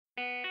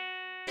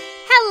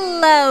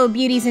Hello,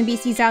 beauties and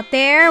beasties out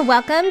there.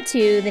 Welcome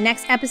to the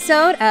next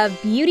episode of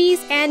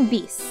Beauties and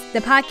Beasts, the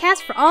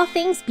podcast for all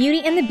things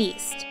Beauty and the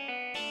Beast.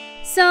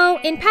 So,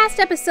 in past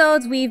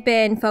episodes, we've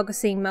been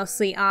focusing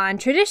mostly on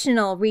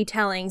traditional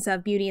retellings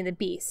of Beauty and the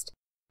Beast.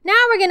 Now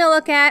we're going to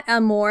look at a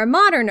more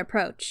modern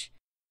approach.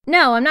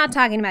 No, I'm not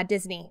talking about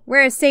Disney.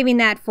 We're saving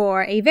that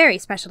for a very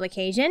special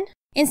occasion.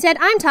 Instead,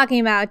 I'm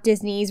talking about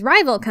Disney's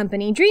rival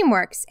company,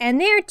 DreamWorks, and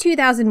their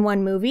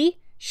 2001 movie,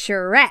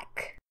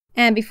 Shrek.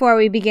 And before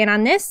we begin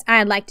on this,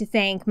 I'd like to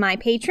thank my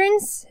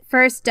patrons.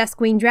 First,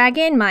 Duskwing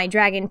Dragon, my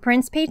Dragon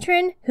Prince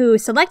patron, who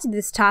selected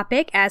this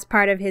topic as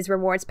part of his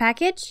rewards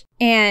package.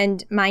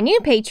 And my new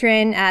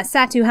patron,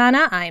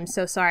 Satu-Hana, I'm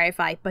so sorry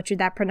if I butchered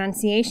that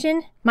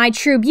pronunciation, my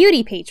True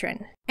Beauty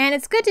patron. And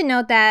it's good to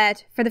note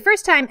that, for the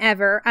first time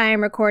ever, I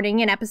am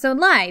recording an episode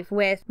live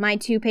with my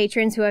two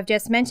patrons who I've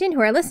just mentioned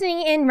who are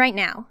listening in right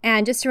now.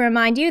 And just to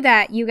remind you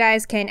that you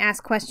guys can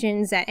ask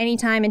questions at any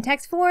time in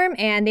text form,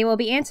 and they will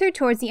be answered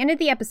towards the end of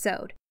the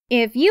episode.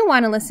 If you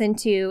want to listen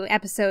to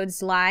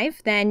episodes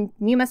live, then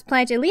you must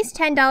pledge at least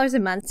 $10 a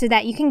month so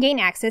that you can gain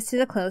access to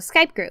the closed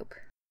Skype group.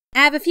 I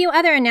have a few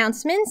other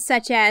announcements,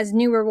 such as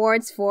new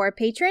rewards for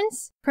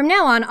patrons. From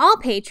now on, all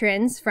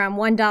patrons from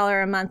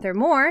 $1 a month or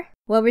more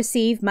will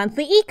receive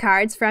monthly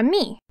e-cards from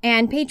me,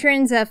 and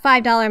patrons of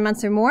 $5 a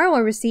month or more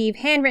will receive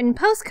handwritten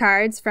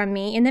postcards from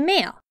me in the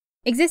mail.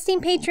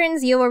 Existing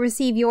patrons, you will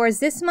receive yours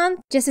this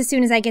month, just as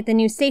soon as I get the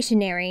new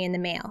stationery in the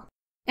mail.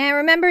 And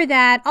remember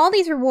that all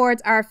these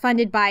rewards are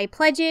funded by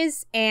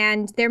pledges,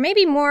 and there may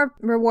be more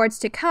rewards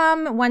to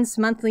come once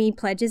monthly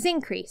pledges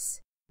increase.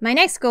 My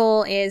next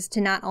goal is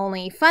to not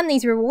only fund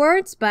these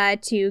rewards,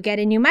 but to get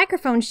a new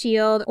microphone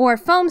shield or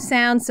foam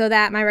sound so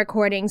that my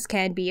recordings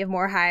can be of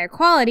more higher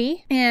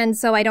quality, and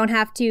so I don't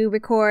have to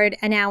record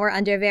an hour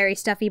under a very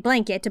stuffy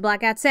blanket to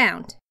block out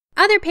sound.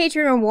 Other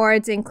patron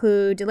rewards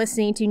include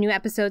listening to new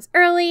episodes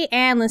early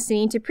and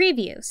listening to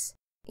previews.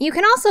 You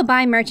can also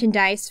buy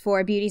merchandise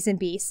for Beauties and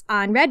Beasts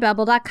on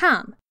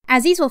redbubble.com,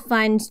 as these will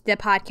fund the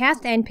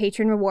podcast and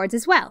patron rewards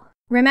as well.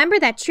 Remember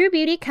that true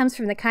beauty comes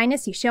from the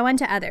kindness you show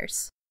unto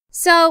others.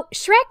 So,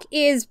 Shrek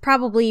is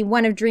probably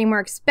one of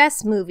DreamWorks'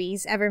 best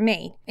movies ever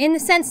made, in the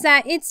sense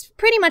that it's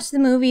pretty much the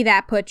movie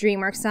that put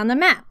DreamWorks on the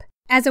map.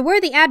 As a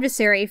worthy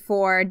adversary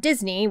for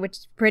Disney, which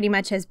pretty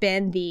much has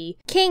been the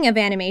king of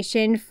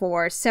animation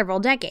for several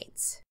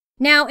decades.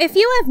 Now, if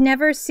you have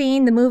never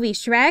seen the movie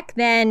Shrek,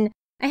 then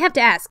I have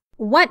to ask,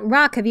 what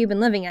rock have you been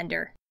living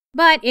under?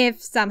 But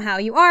if somehow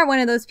you are one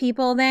of those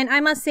people, then I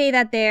must say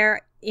that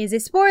there is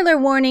a spoiler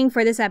warning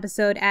for this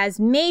episode, as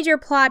major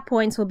plot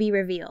points will be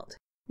revealed.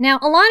 Now,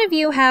 a lot of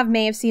you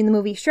may have seen the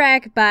movie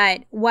Shrek,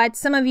 but what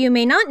some of you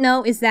may not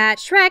know is that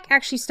Shrek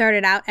actually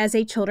started out as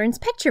a children's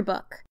picture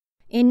book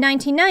in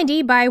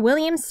 1990 by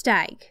William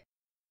Steig.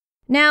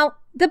 Now,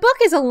 the book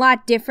is a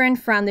lot different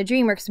from the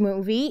DreamWorks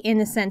movie in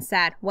the sense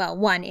that, well,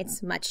 one,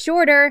 it's much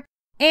shorter,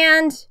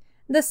 and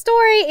the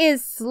story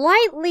is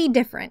slightly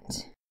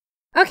different.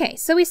 Okay,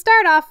 so we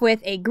start off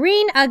with a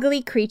green,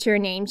 ugly creature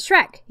named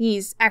Shrek.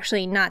 He's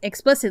actually not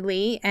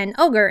explicitly an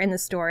ogre in the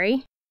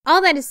story. All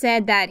that is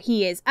said that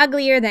he is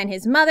uglier than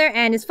his mother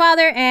and his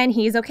father, and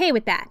he's okay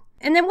with that.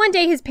 And then one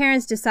day his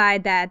parents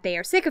decide that they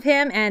are sick of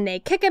him and they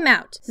kick him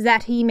out so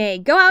that he may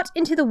go out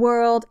into the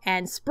world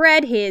and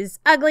spread his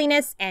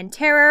ugliness and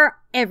terror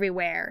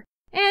everywhere.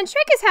 And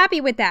Shrek is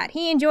happy with that.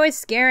 He enjoys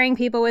scaring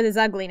people with his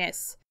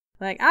ugliness.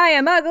 Like, I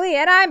am ugly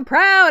and I'm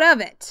proud of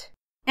it.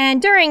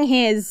 And during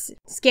his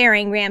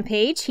scaring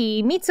rampage,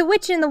 he meets a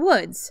witch in the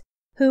woods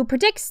who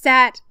predicts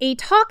that a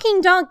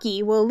talking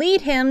donkey will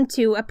lead him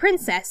to a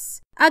princess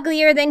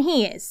uglier than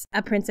he is,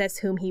 a princess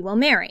whom he will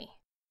marry.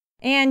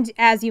 And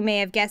as you may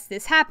have guessed,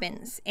 this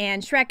happens,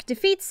 and Shrek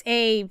defeats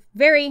a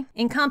very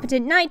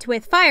incompetent knight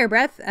with fire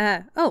breath.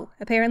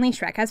 Apparently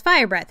Shrek has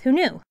fire breath, who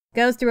knew?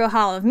 Goes through a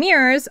hall of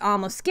mirrors,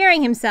 almost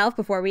scaring himself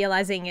before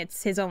realizing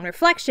it's his own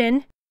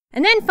reflection,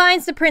 and then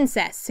finds the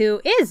princess,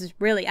 who is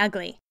really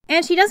ugly.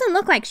 And she doesn't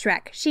look like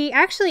Shrek, she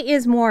actually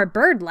is more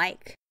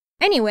bird-like.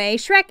 Anyway,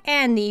 Shrek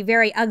and the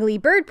very ugly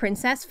bird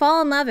princess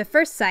fall in love at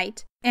first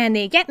sight, and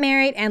they get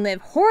married and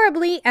live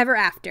horribly ever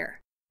after.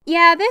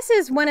 Yeah, this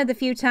is one of the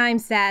few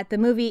times that the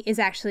movie is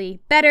actually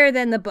better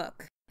than the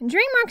book.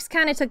 DreamWorks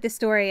kind of took the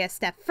story a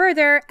step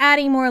further,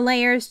 adding more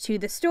layers to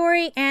the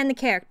story and the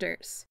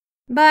characters.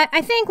 But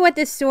I think what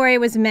this story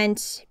was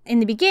meant in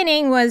the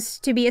beginning was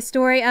to be a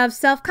story of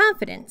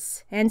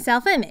self-confidence and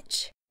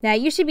self-image.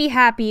 That you should be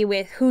happy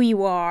with who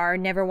you are,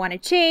 never want to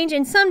change,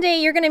 and someday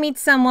you're going to meet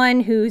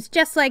someone who's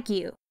just like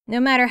you, no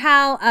matter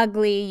how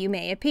ugly you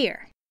may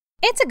appear.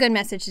 It's a good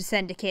message to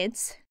send to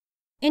kids.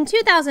 In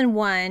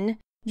 2001,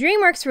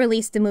 DreamWorks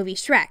released the movie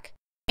Shrek,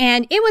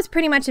 and it was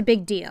pretty much a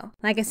big deal.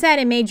 Like I said,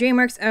 it made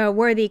DreamWorks a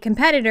worthy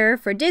competitor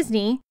for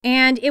Disney,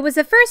 and it was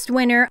the first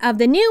winner of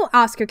the new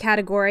Oscar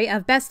category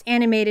of Best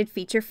Animated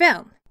Feature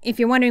Film. If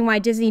you're wondering why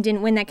Disney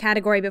didn't win that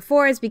category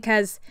before, it's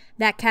because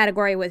that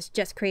category was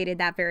just created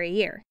that very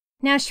year.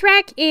 Now,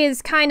 Shrek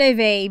is kind of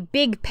a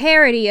big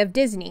parody of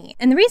Disney,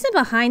 and the reason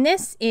behind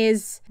this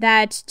is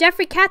that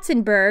Jeffrey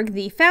Katzenberg,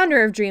 the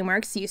founder of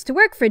DreamWorks, used to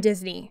work for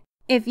Disney.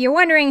 If you're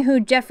wondering who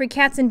Jeffrey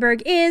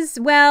Katzenberg is,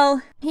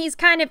 well, he's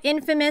kind of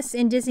infamous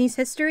in Disney's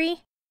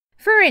history.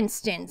 For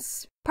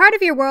instance, part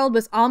of your world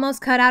was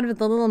almost cut out of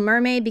The Little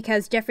Mermaid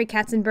because Jeffrey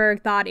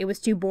Katzenberg thought it was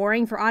too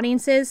boring for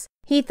audiences.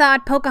 He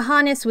thought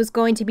Pocahontas was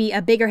going to be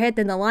a bigger hit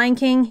than The Lion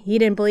King. He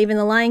didn't believe in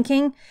The Lion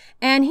King.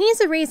 And he's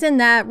the reason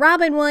that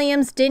Robin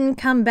Williams didn't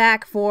come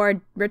back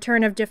for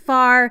Return of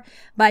Jafar,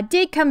 but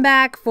did come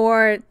back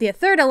for the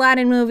third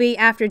Aladdin movie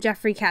after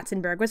Jeffrey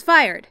Katzenberg was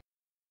fired.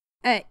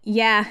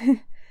 Yeah.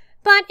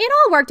 But it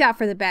all worked out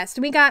for the best.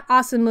 We got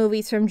awesome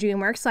movies from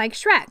DreamWorks like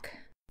Shrek.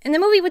 And the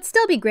movie would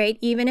still be great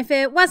even if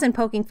it wasn't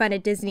poking fun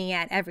at Disney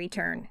at every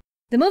turn.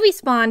 The movie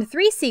spawned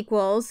 3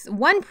 sequels,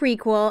 1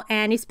 prequel,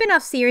 and a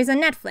spin-off series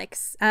on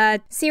Netflix,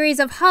 a series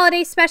of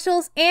holiday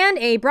specials, and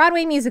a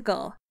Broadway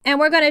musical. And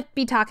we're going to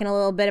be talking a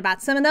little bit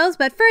about some of those,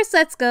 but first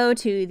let's go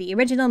to the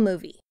original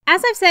movie.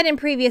 As I've said in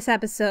previous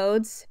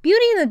episodes,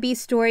 Beauty and the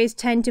Beast stories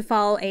tend to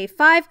follow a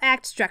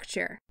 5-act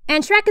structure,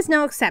 and Shrek is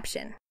no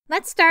exception.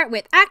 Let's start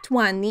with Act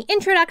 1, the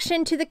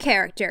introduction to the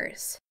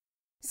characters.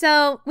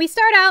 So, we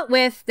start out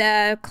with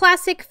the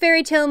classic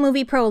fairy tale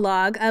movie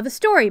prologue of a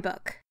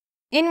storybook,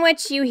 in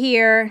which you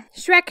hear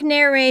Shrek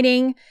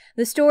narrating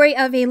the story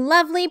of a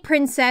lovely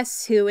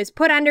princess who is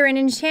put under an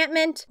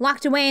enchantment,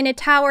 locked away in a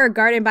tower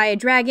guarded by a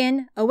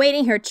dragon,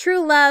 awaiting her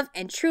true love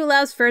and true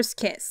love's first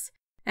kiss.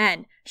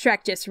 And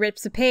Shrek just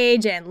rips a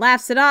page and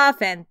laughs it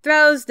off and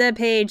throws the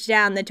page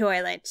down the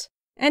toilet.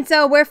 And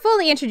so we're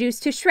fully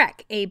introduced to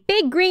Shrek, a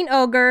big green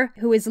ogre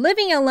who is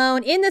living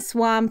alone in the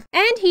swamp,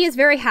 and he is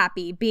very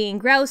happy, being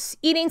gross,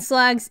 eating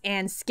slugs,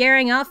 and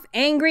scaring off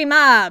angry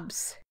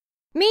mobs.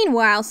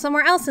 Meanwhile,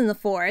 somewhere else in the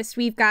forest,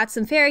 we've got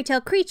some fairy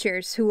tale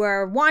creatures who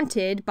are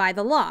wanted by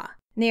the law.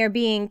 They are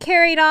being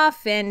carried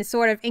off in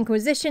sort of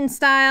Inquisition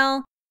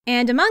style,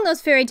 and among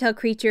those fairy tale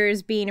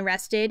creatures being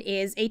arrested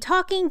is a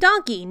talking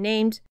donkey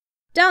named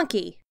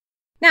Donkey.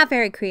 Not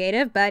very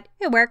creative, but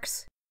it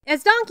works.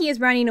 As Donkey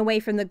is running away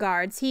from the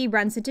guards, he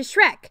runs into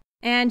Shrek,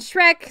 and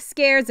Shrek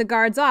scares the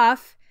guards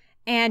off,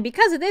 and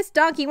because of this,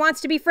 Donkey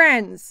wants to be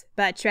friends.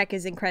 But Shrek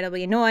is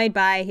incredibly annoyed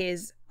by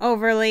his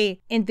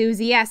overly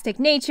enthusiastic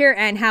nature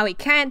and how he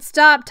can't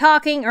stop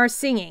talking or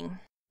singing.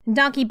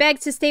 Donkey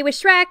begs to stay with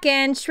Shrek,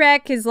 and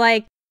Shrek is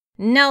like,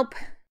 nope.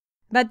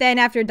 But then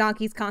after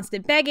Donkey's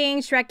constant begging,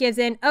 Shrek gives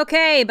in,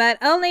 okay, but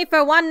only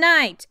for one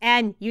night,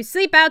 and you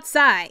sleep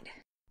outside.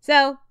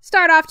 So,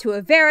 start off to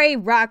a very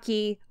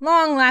rocky,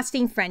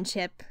 long-lasting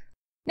friendship.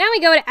 Now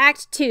we go to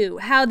Act 2,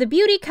 how the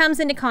beauty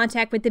comes into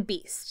contact with the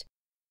beast.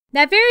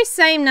 That very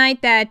same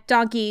night that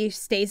Donkey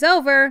stays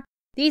over,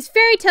 these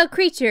fairy tale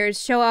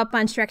creatures show up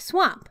on Shrek's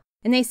swamp,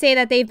 and they say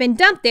that they've been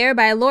dumped there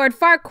by Lord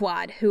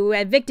Farquaad, who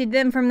evicted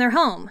them from their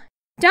home.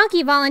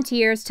 Donkey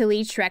volunteers to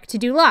lead Shrek to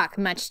Duloc,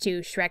 much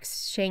to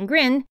Shrek's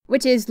chagrin,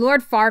 which is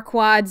Lord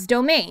Farquaad's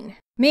domain.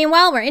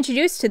 Meanwhile, we're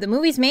introduced to the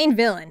movie's main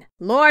villain,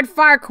 Lord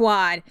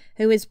Farquaad,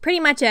 who is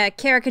pretty much a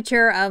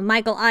caricature of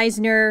Michael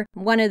Eisner,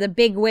 one of the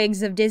big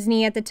wigs of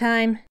Disney at the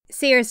time.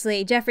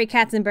 Seriously, Jeffrey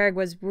Katzenberg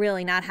was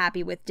really not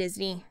happy with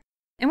Disney.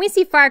 And we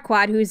see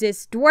Farquaad, who's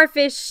this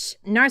dwarfish,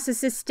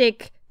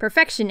 narcissistic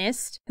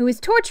perfectionist who is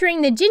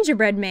torturing the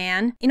gingerbread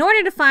man in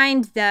order to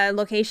find the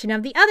location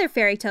of the other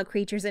fairy tale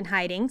creatures in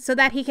hiding so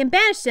that he can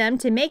banish them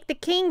to make the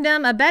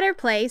kingdom a better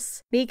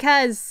place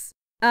because...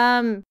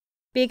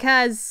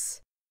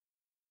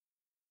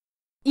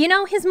 You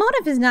know, his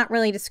motive is not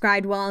really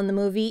described well in the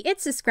movie.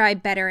 It's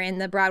described better in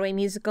the Broadway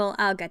musical.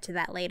 I'll get to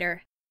that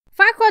later.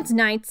 Farquaad's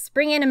knights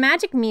bring in a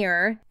magic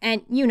mirror,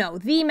 and you know,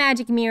 the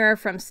magic mirror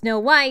from Snow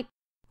White,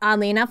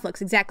 oddly enough,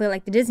 looks exactly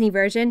like the Disney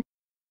version.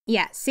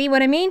 Yeah, see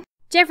what I mean?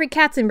 Jeffrey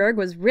Katzenberg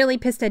was really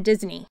pissed at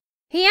Disney.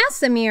 He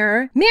asks the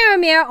mirror, "Mirror,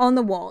 mirror on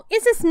the wall,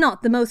 is this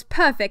not the most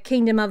perfect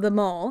kingdom of them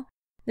all?"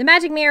 The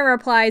magic mirror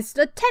replies,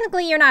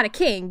 technically you're not a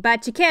king,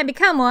 but you can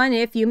become one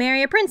if you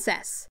marry a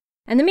princess.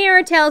 And the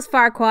mirror tells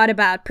Farquaad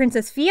about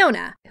Princess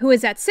Fiona, who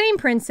is that same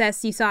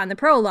princess you saw in the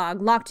prologue,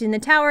 locked in the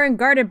tower and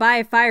guarded by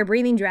a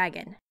fire-breathing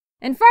dragon.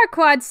 And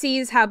Farquaad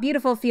sees how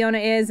beautiful Fiona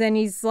is, and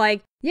he's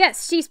like,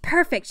 yes, she's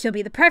perfect, she'll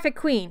be the perfect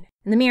queen.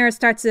 And the mirror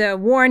starts to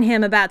warn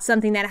him about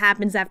something that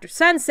happens after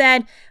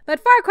sunset,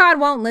 but Farquaad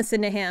won't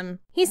listen to him.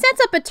 He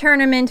sets up a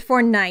tournament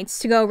for knights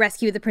to go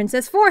rescue the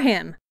princess for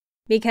him,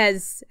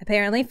 because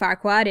apparently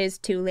Farquaad is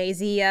too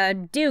lazy a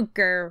duke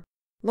or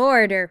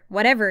lord or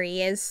whatever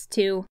he is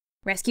to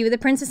rescue the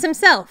princess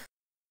himself.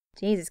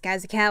 Jesus,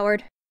 guy's a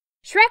coward.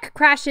 Shrek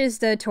crashes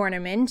the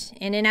tournament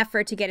in an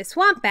effort to get his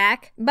swamp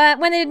back, but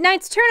when the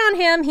knights turn on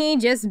him, he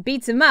just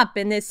beats him up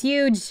in this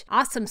huge,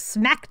 awesome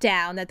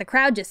smackdown that the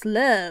crowd just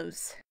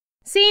loves.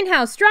 Seeing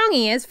how strong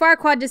he is,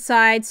 Farquaad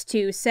decides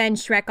to send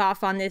Shrek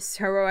off on this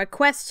heroic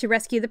quest to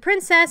rescue the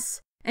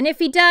princess, and if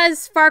he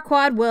does,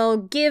 Farquaad will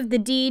give the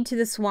deed to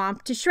the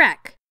swamp to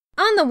Shrek.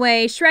 On the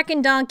way, Shrek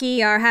and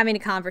Donkey are having a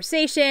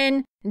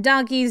conversation.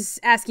 Donkey's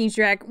asking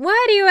Shrek,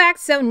 "Why do you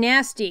act so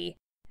nasty?"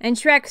 And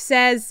Shrek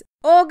says,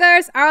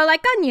 "Ogres are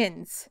like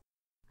onions."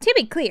 To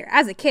be clear,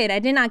 as a kid, I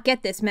did not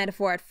get this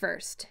metaphor at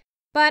first,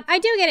 but I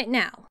do get it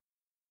now.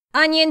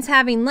 Onions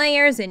having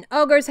layers and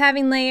ogres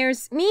having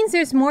layers means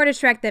there's more to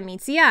Shrek than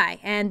meets the eye,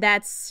 and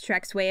that's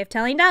Shrek's way of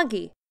telling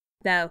Donkey.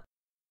 Though,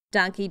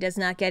 Donkey does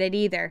not get it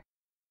either.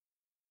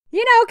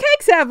 You know,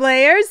 cakes have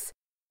layers!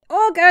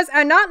 Ogres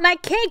are not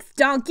like cakes,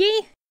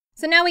 Donkey!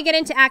 So now we get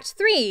into Act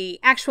 3,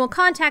 actual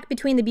contact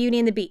between the Beauty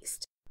and the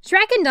Beast.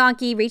 Shrek and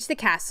Donkey reach the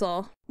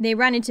castle. They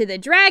run into the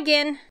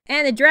dragon,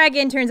 and the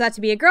dragon turns out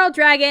to be a girl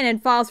dragon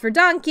and falls for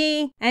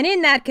Donkey. And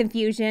in that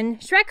confusion,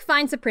 Shrek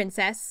finds the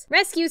princess,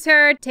 rescues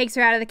her, takes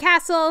her out of the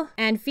castle,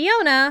 and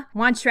Fiona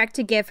wants Shrek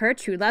to give her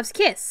true love's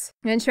kiss.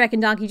 And Shrek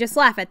and Donkey just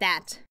laugh at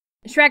that.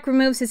 Shrek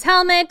removes his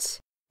helmet,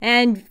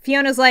 and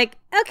Fiona's like,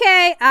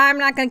 okay, I'm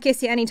not gonna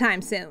kiss you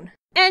anytime soon.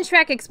 And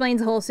Shrek explains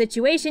the whole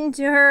situation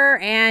to her,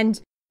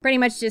 and pretty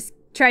much just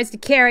tries to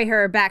carry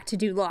her back to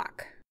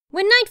Duloc.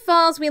 When night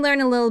falls, we learn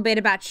a little bit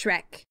about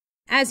Shrek.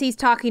 As he's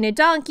talking to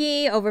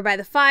Donkey over by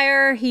the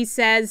fire, he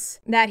says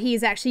that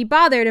he's actually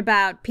bothered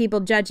about people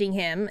judging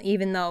him,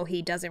 even though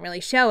he doesn't really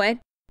show it,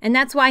 and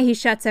that's why he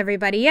shuts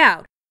everybody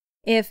out.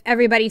 If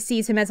everybody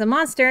sees him as a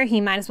monster,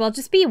 he might as well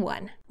just be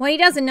one. What he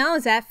doesn't know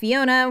is that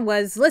Fiona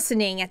was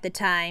listening at the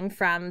time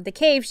from the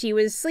cave she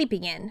was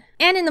sleeping in.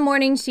 And in the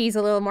morning, she's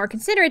a little more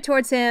considerate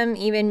towards him,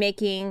 even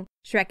making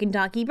Shrek and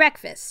Donkey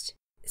breakfast.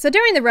 So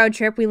during the road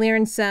trip, we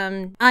learned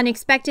some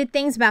unexpected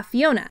things about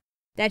Fiona.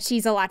 That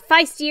she's a lot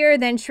feistier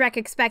than Shrek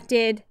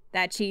expected,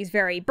 that she's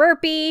very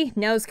burpy,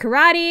 knows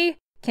karate,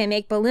 can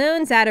make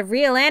balloons out of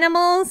real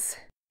animals.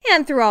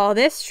 And through all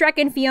this, Shrek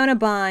and Fiona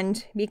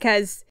bond,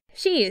 because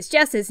she is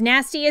just as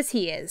nasty as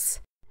he is.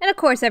 And of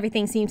course,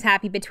 everything seems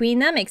happy between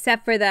them,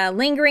 except for the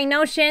lingering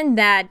notion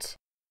that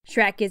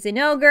Shrek is an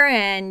ogre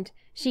and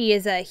she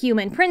is a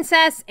human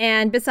princess,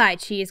 and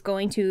besides, she is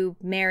going to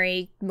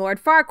marry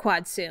Lord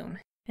Farquaad soon.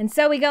 And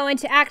so we go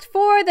into Act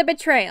 4, the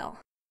betrayal.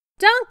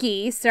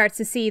 Donkey starts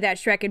to see that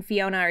Shrek and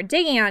Fiona are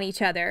digging on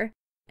each other,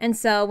 and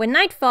so when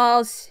night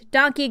falls,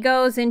 Donkey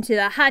goes into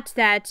the hut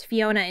that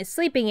Fiona is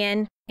sleeping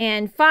in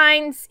and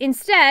finds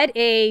instead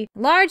a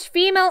large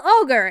female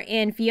ogre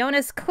in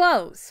Fiona's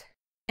clothes.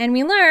 And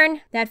we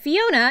learn that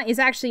Fiona is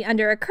actually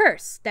under a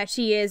curse, that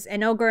she is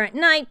an ogre at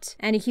night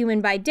and a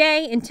human by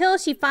day until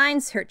she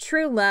finds her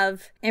true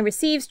love and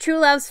receives true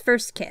love's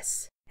first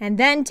kiss, and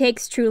then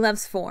takes true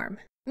love's form.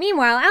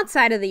 Meanwhile,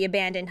 outside of the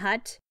abandoned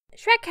hut,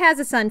 Shrek has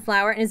a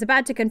sunflower and is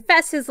about to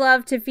confess his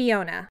love to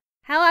Fiona.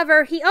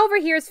 However, he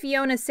overhears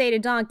Fiona say to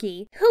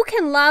Donkey, "Who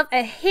can love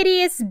a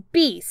hideous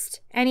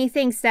beast?" And he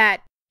thinks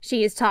that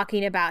she is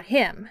talking about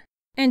him.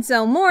 And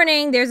so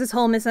mourning, there's this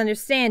whole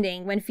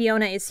misunderstanding. When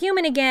Fiona is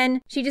human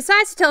again, she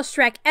decides to tell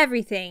Shrek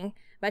everything,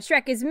 but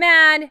Shrek is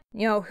mad.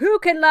 Who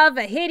can love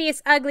a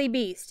hideous, ugly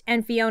beast?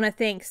 And Fiona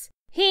thinks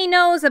he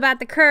knows about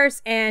the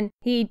curse and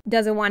he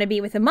doesn't want to be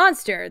with a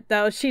monster,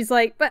 though she's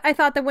like, but I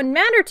thought that wouldn't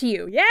matter to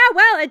you. Yeah,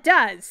 well, it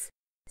does.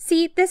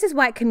 See, this is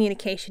why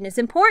communication is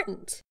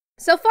important.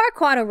 So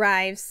Farquaad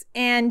arrives,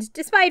 and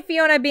despite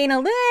Fiona being a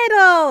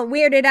little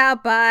weirded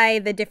out by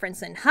the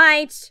difference in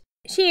height,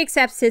 she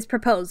accepts his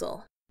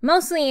proposal.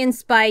 Mostly in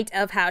spite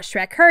of how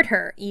Shrek hurt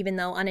her, even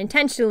though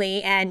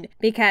unintentionally, and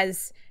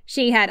because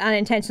she had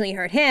unintentionally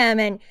hurt him,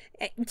 and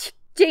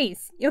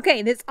jeez,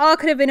 okay, this all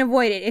could have been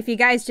avoided if you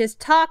guys just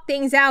talked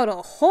things out a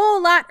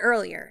whole lot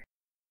earlier.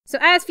 So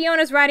as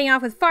Fiona's riding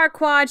off with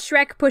Farquaad,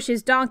 Shrek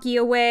pushes Donkey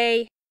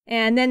away,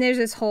 and then there's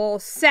this whole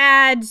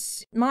sad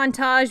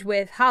montage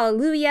with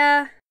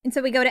Hallelujah. And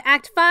so we go to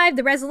Act 5,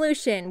 the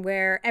resolution,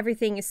 where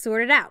everything is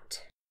sorted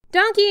out.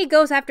 Donkey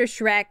goes after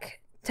Shrek,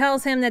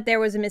 tells him that there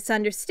was a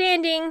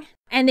misunderstanding,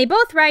 and they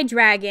both ride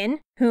Dragon,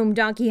 whom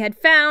Donkey had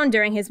found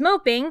during his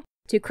moping,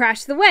 to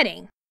crash the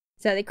wedding.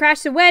 So they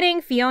crash the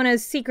wedding,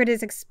 Fiona's secret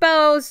is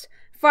exposed,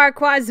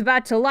 Farquaad's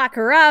about to lock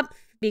her up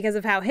because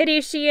of how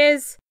hideous she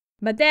is,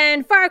 but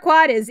then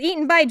Farquaad is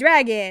eaten by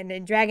Dragon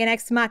in Dragon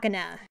Ex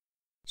Machina.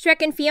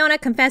 Shrek and Fiona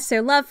confess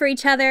their love for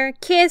each other,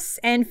 kiss,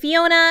 and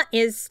Fiona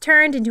is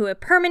turned into a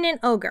permanent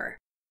ogre.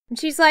 And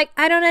she's like,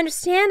 I don't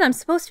understand, I'm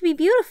supposed to be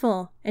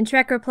beautiful. And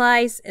Shrek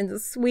replies in the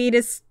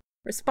sweetest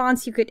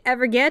response you could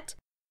ever get,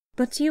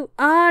 but you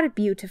are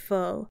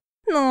beautiful.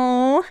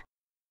 No.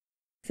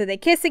 So they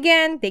kiss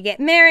again, they get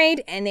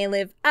married, and they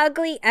live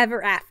ugly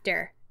ever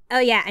after. Oh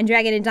yeah, and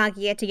Dragon and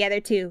Donkey get together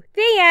too.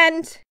 The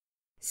end!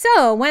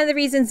 So, one of the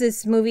reasons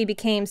this movie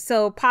became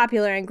so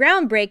popular and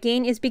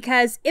groundbreaking is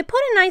because it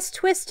put a nice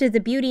twist to the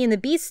Beauty and the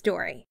Beast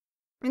story.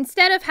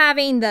 Instead of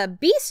having the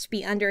Beast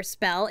be under a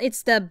spell,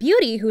 it's the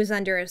Beauty who's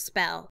under a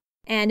spell,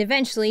 and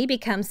eventually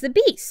becomes the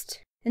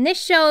Beast. And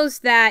this shows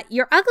that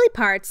your ugly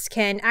parts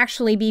can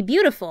actually be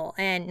beautiful,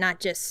 and not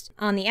just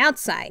on the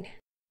outside.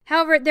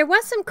 However, there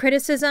was some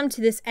criticism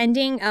to this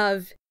ending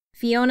of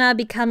Fiona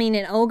becoming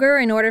an ogre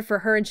in order for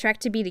her and Shrek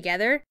to be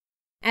together,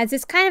 as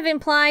this kind of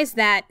implies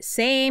that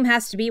same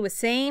has to be with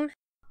same.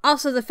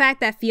 Also, the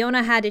fact that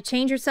Fiona had to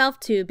change herself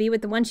to be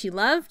with the one she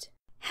loved.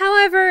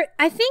 However,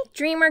 I think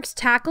DreamWorks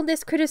tackled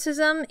this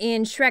criticism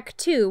in Shrek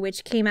 2,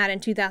 which came out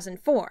in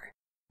 2004.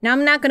 Now,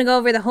 I'm not going to go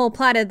over the whole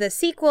plot of the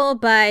sequel,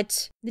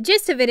 but the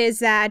gist of it is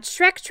that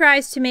Shrek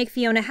tries to make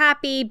Fiona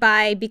happy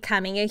by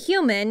becoming a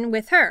human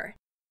with her.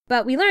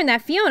 But we learn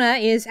that Fiona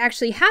is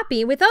actually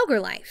happy with ogre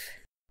life.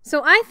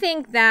 So I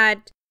think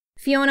that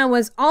Fiona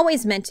was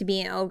always meant to be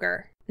an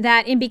ogre.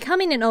 That in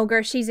becoming an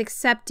ogre, she's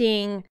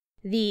accepting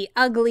the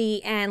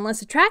ugly and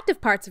less attractive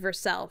parts of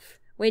herself,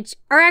 which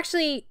are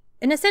actually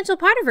an essential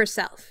part of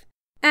herself.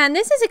 And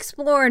this is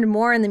explored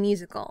more in the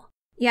musical.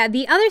 Yeah,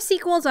 the other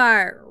sequels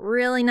are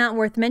really not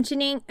worth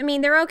mentioning. I mean,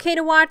 they're okay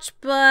to watch,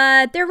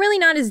 but they're really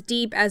not as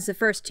deep as the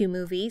first two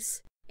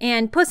movies.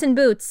 And Puss in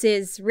Boots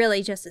is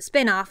really just a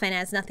spin-off and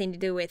has nothing to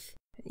do with,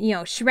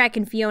 Shrek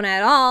and Fiona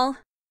at all.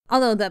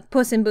 Although the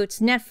Puss in Boots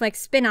Netflix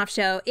spin-off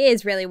show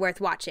is really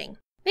worth watching.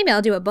 Maybe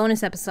I'll do a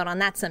bonus episode on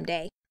that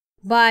someday.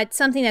 But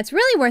something that's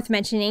really worth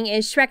mentioning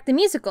is Shrek the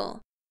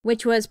Musical,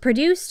 which was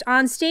produced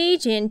on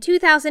stage in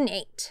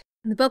 2008.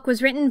 The book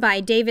was written by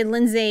David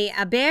Lindsay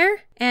Abaire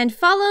and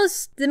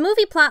follows the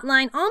movie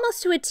plotline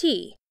almost to a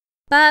T,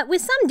 but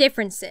with some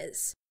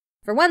differences.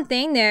 For one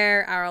thing,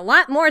 there are a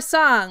lot more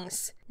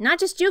songs. Not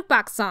just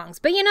jukebox songs,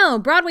 but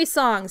Broadway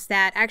songs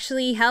that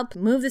actually help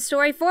move the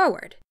story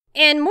forward.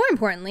 And more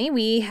importantly,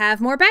 we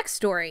have more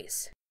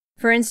backstories.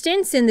 For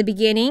instance, in the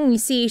beginning, we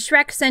see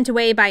Shrek sent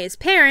away by his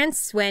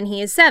parents when he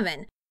is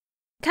 7.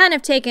 Kind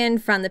of taken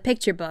from the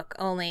picture book,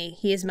 only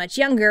he is much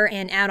younger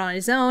and out on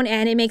his own,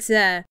 and it makes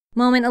the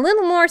moment a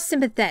little more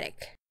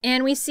sympathetic.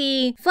 And we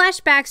see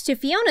flashbacks to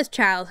Fiona's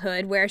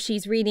childhood where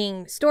she's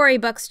reading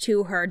storybooks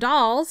to her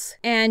dolls,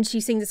 and she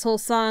sings this whole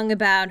song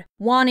about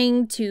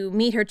wanting to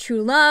meet her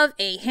true love,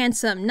 a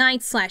handsome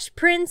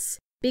knight/prince,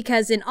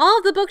 because in all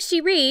of the books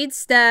she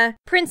reads, the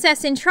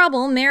princess in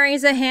trouble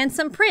marries a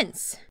handsome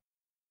prince.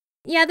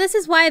 Yeah, this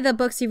is why the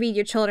books you read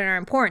your children are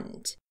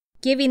important.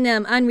 Giving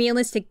them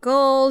unrealistic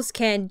goals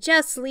can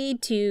just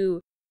lead to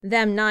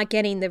them not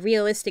getting the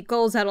realistic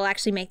goals that'll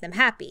actually make them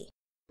happy.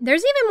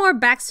 There's even more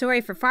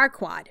backstory for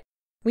Farquaad.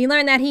 We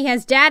learn that he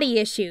has daddy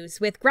issues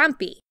with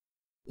Grumpy.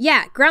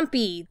 Yeah,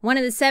 Grumpy, one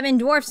of the 7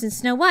 dwarfs in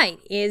Snow White,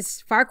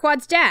 is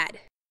Farquaad's dad.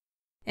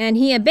 And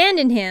he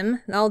abandoned him,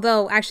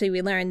 although actually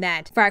we learned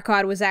that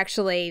Farquaad was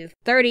actually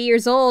 30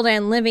 years old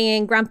and living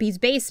in Grumpy's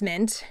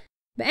basement.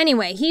 But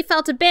anyway, he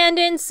felt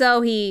abandoned, so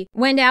he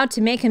went out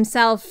to make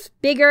himself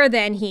bigger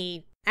than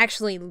he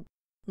actually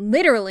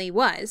literally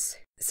was,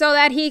 so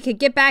that he could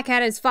get back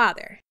at his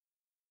father.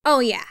 Oh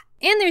yeah.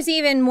 And there's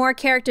even more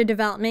character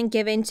development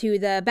given to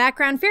the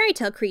background fairy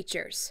tale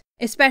creatures,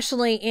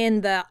 especially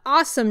in the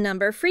awesome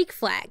number Freak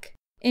Flag,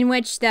 in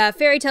which the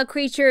fairy tale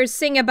creatures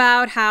sing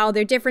about how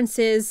their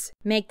differences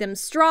make them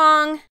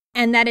strong,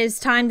 and that it's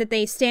time that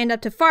they stand up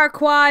to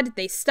Farquaad,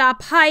 they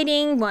stop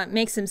hiding what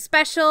makes them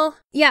special.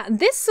 Yeah,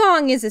 this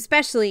song is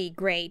especially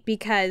great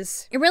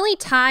because it really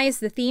ties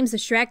the themes of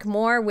Shrek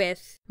more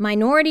with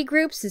minority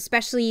groups,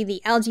 especially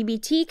the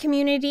LGBT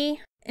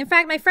community. In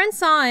fact, my friend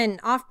saw an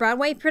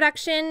off-Broadway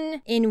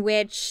production in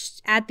which,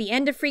 at the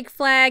end of Freak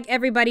Flag,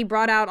 everybody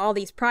brought out all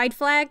these pride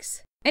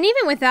flags. And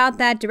even without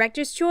that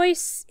director's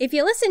choice, if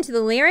you listen to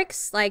the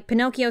lyrics, like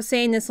Pinocchio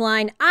saying this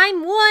line,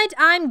 "I'm wood,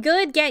 I'm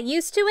good, get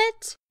used to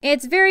it,"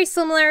 it's very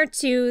similar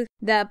to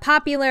the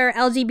popular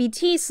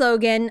LGBT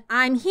slogan,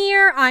 "I'm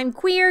here, I'm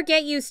queer,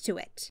 get used to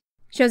it."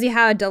 Shows you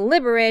how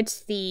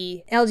deliberate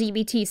the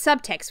LGBT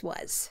subtext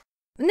was.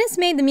 And this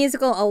made the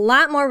musical a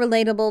lot more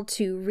relatable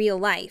to real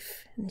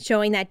life,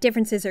 showing that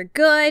differences are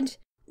good,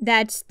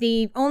 that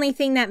the only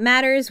thing that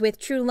matters with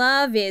true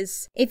love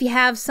is if you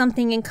have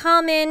something in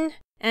common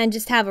and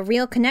just have a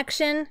real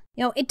connection.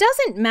 It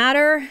doesn't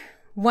matter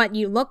what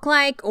you look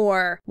like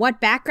or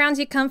what backgrounds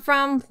you come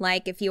from,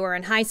 like if you are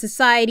in high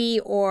society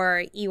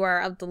or you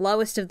are of the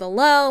lowest of the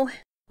low.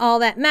 All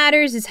that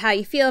matters is how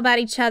you feel about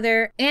each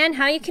other and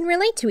how you can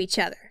relate to each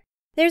other.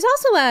 There's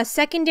also a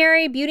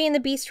secondary Beauty and the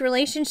Beast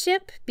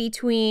relationship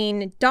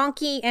between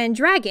Donkey and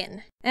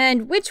Dragon,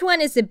 and which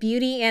one is the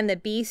Beauty and the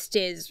Beast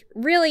is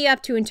really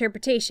up to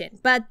interpretation,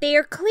 but they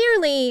are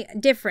clearly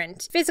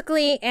different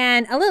physically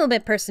and a little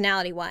bit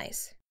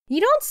personality-wise. You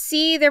don't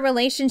see their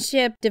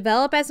relationship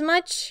develop as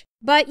much,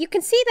 but you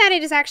can see that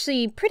it is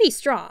actually pretty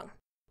strong.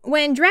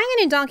 When Dragon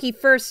and Donkey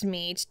first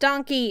meet,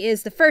 Donkey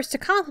is the first to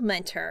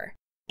compliment her,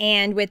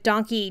 and with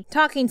Donkey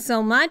talking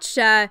so much,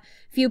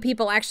 few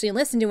people actually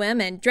listen to him,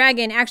 and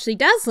Dragon actually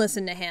does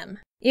listen to him.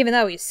 Even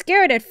though he's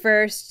scared at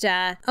first,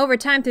 over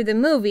time through the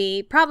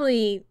movie,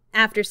 probably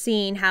after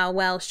seeing how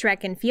well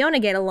Shrek and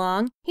Fiona get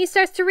along, he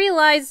starts to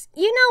realize,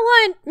 you know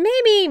what,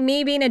 maybe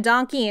me being a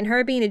donkey and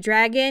her being a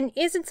dragon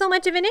isn't so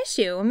much of an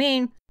issue. I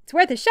mean, it's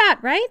worth a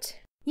shot, right?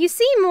 You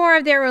see more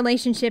of their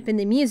relationship in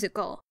the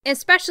musical,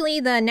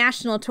 especially the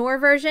national tour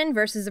version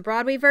versus the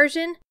Broadway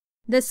version.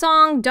 The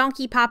song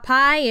Donkey Pot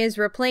Pie is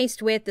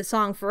replaced with the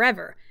song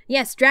Forever.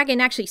 Yes, Dragon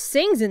actually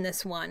sings in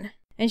this one.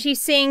 And she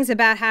sings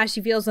about how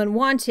she feels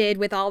unwanted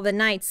with all the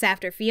knights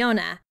after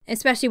Fiona.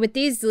 Especially with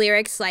these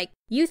lyrics like,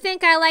 "You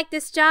think I like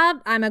this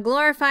job? I'm a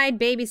glorified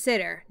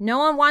babysitter. No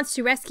one wants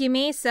to rescue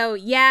me, so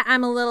yeah,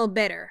 I'm a little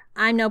bitter.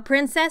 I'm no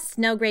princess,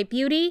 no great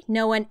beauty.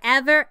 No one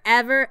ever,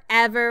 ever,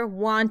 ever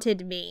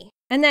wanted me."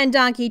 And then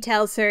Donkey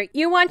tells her,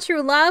 "You want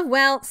true love?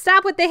 Well,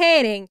 stop with the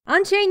hating.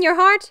 Unchain your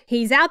heart,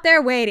 he's out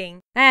there waiting."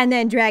 And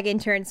then Dragon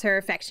turns her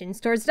affections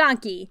towards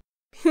Donkey.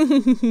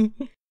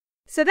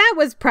 So that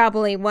was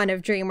probably one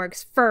of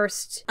DreamWorks'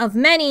 first of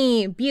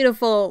many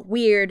beautiful,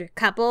 weird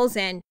couples,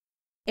 and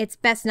it's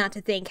best not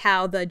to think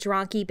how the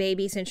Dronky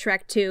babies in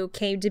Shrek 2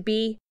 came to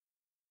be.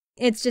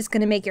 It's just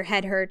gonna make your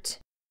head hurt.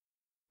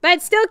 But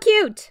it's still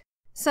cute!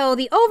 So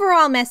the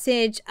overall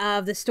message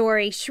of the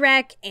story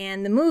Shrek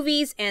and the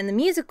movies and the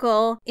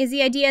musical is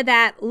the idea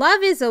that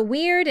love is a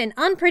weird and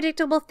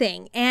unpredictable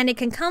thing, and it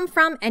can come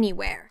from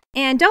anywhere.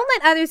 And don't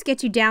let others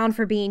get you down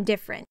for being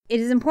different. It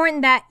is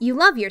important that you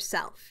love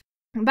yourself.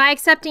 By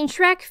accepting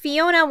Shrek,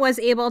 Fiona was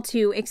able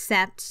to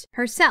accept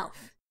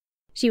herself.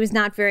 She was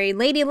not very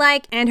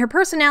ladylike, and her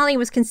personality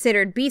was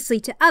considered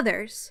beastly to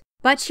others.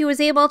 But she was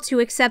able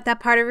to accept that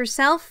part of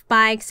herself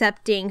by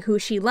accepting who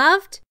she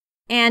loved,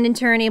 and in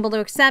turn able to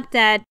accept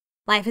that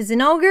life as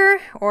an ogre,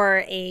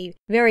 or a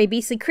very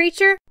beastly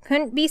creature,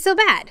 couldn't be so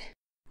bad.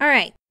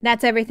 Alright,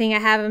 that's everything I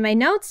have in my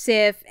notes.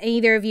 If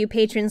either of you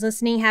patrons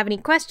listening have any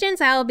questions,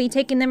 I'll be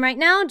taking them right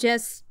now.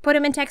 Just put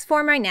them in text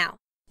form right now.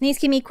 Please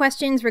give me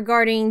questions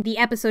regarding the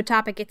episode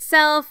topic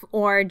itself,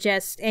 or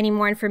just any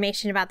more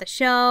information about the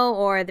show,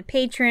 or the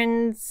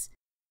patrons.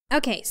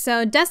 Okay,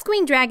 so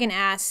Duskwing Dragon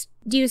asked,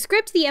 do you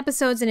script the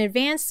episodes in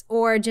advance,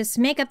 or just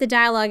make up the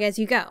dialogue as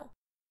you go?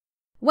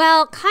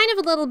 Well, kind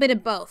of a little bit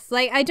of both.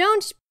 Like, I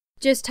don't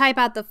just type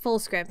out the full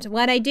script.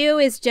 What I do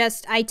is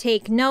I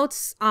take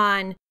notes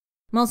on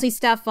mostly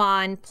stuff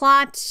on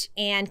plot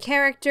and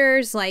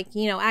characters, like,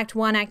 Act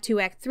 1, Act 2,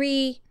 Act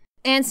 3.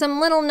 And some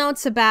little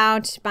notes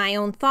about my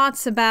own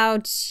thoughts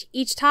about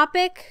each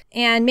topic,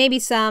 and maybe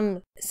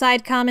some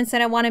side comments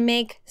that I want to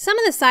make. Some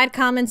of the side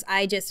comments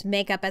I just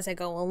make up as I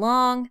go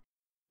along.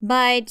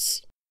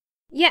 But,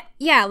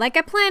 yeah, like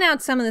I plan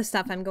out some of the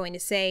stuff I'm going to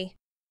say,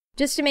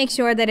 just to make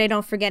sure that I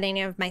don't forget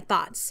any of my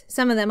thoughts.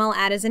 Some of them I'll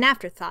add as an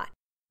afterthought.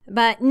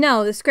 But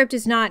no, the script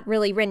is not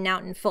really written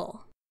out in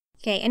full.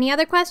 Okay, any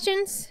other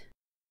questions?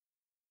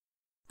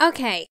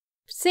 Okay,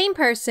 same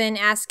person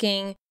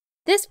asking,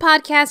 this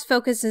podcast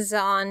focuses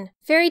on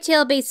fairy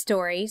tale-based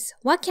stories.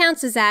 What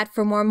counts as that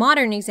for more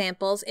modern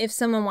examples if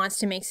someone wants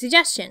to make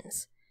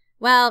suggestions?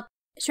 Well,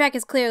 Shrek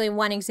is clearly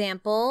one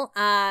example.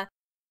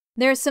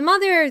 There are some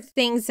other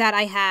things that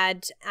I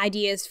had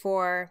ideas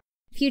for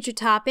future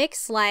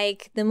topics,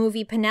 like the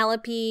movie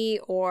Penelope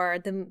or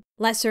the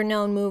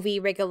lesser-known movie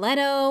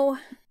Rigoletto.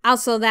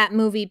 Also that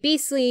movie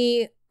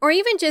Beastly, or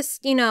even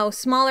just,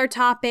 smaller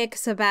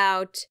topics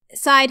about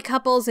side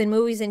couples in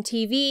movies and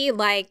TV,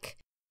 like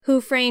Who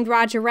Framed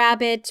Roger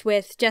Rabbit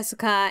with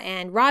Jessica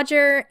and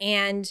Roger,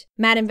 and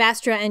Madame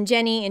Vastra and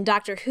Jenny in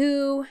Doctor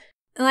Who.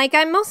 Like,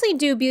 I mostly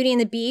do Beauty and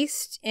the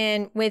Beast,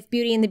 and with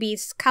Beauty and the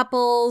Beast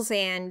couples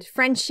and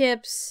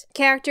friendships,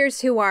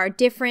 characters who are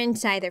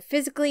different either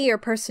physically or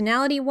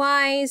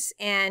personality-wise,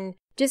 and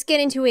just get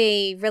into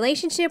a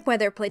relationship,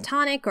 whether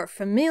platonic or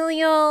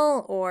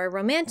familial or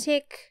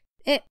romantic.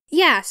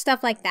 Yeah,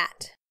 stuff like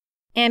that.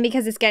 And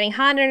because it's getting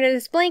hot under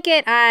this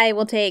blanket, I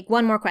will take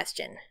one more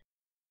question.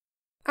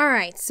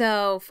 Alright,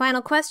 so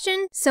final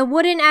question. So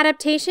would an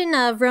adaptation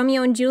of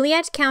Romeo and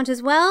Juliet count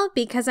as well?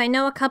 Because I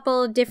know a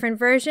couple of different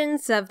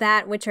versions of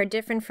that which are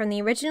different from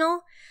the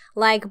original.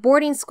 Like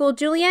Boarding School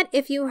Juliet,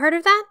 if you heard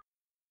of that?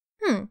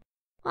 Well,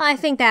 I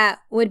think that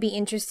would be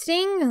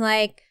interesting.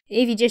 Like,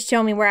 if you just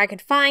show me where I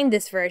could find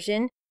this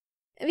version.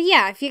 But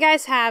yeah, if you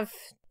guys have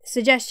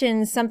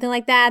suggestions, something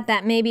like that,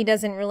 that maybe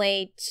doesn't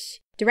relate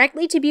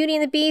directly to Beauty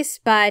and the Beast,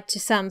 but to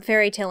some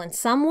fairy tale in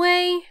some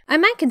way, I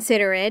might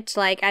consider it,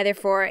 like either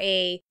for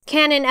a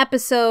canon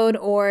episode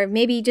or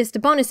maybe just a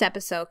bonus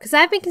episode, because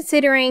I've been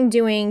considering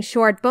doing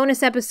short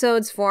bonus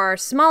episodes for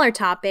smaller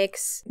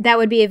topics that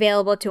would be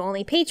available to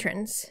only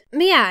patrons.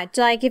 But yeah,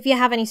 like if you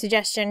have any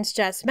suggestions,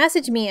 just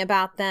message me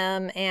about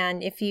them,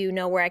 and if you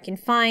know where I can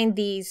find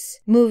these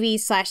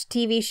movies /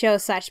 TV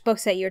shows /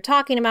 books that you're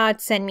talking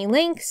about, send me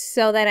links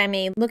so that I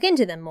may look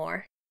into them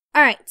more.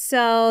 Alright,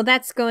 so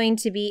that's going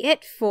to be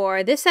it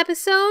for this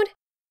episode.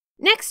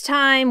 Next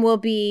time will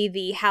be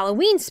the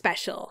Halloween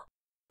special.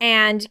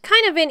 And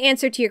kind of in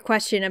answer to your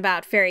question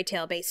about fairy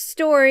tale-based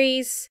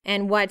stories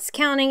and what's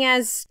counting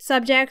as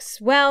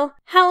subjects, well,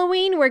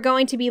 Halloween we're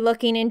going to be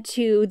looking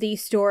into the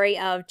story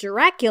of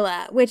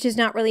Dracula, which is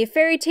not really a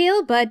fairy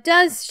tale, but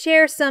does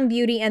share some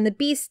Beauty and the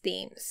Beast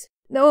themes.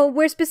 Though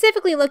we're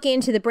specifically looking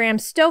into the Bram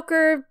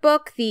Stoker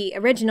book, the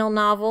original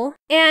novel,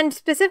 and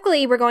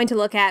specifically we're going to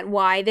look at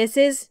why this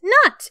is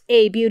not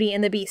a Beauty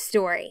and the Beast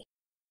story.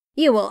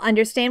 You will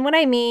understand what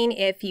I mean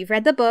if you've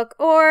read the book,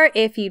 or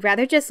if you'd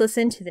rather just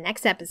listen to the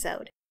next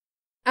episode.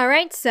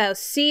 Alright, so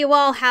see you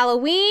all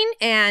Halloween,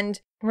 and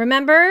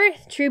remember,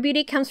 true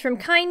beauty comes from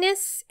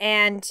kindness,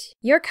 and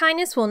your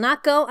kindness will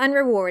not go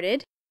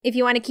unrewarded. If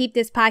you want to keep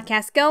this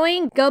podcast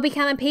going, go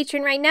become a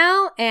patron right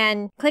now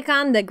and click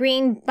on the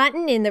green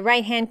button in the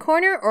right-hand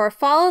corner or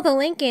follow the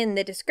link in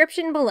the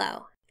description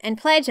below. And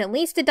pledge at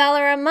least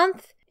 $1 a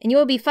month, and you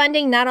will be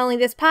funding not only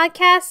this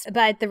podcast,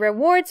 but the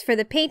rewards for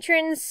the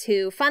patrons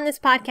who fund this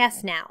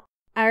podcast now.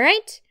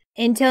 Alright,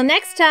 until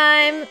next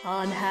time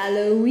on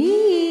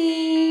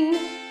Halloween!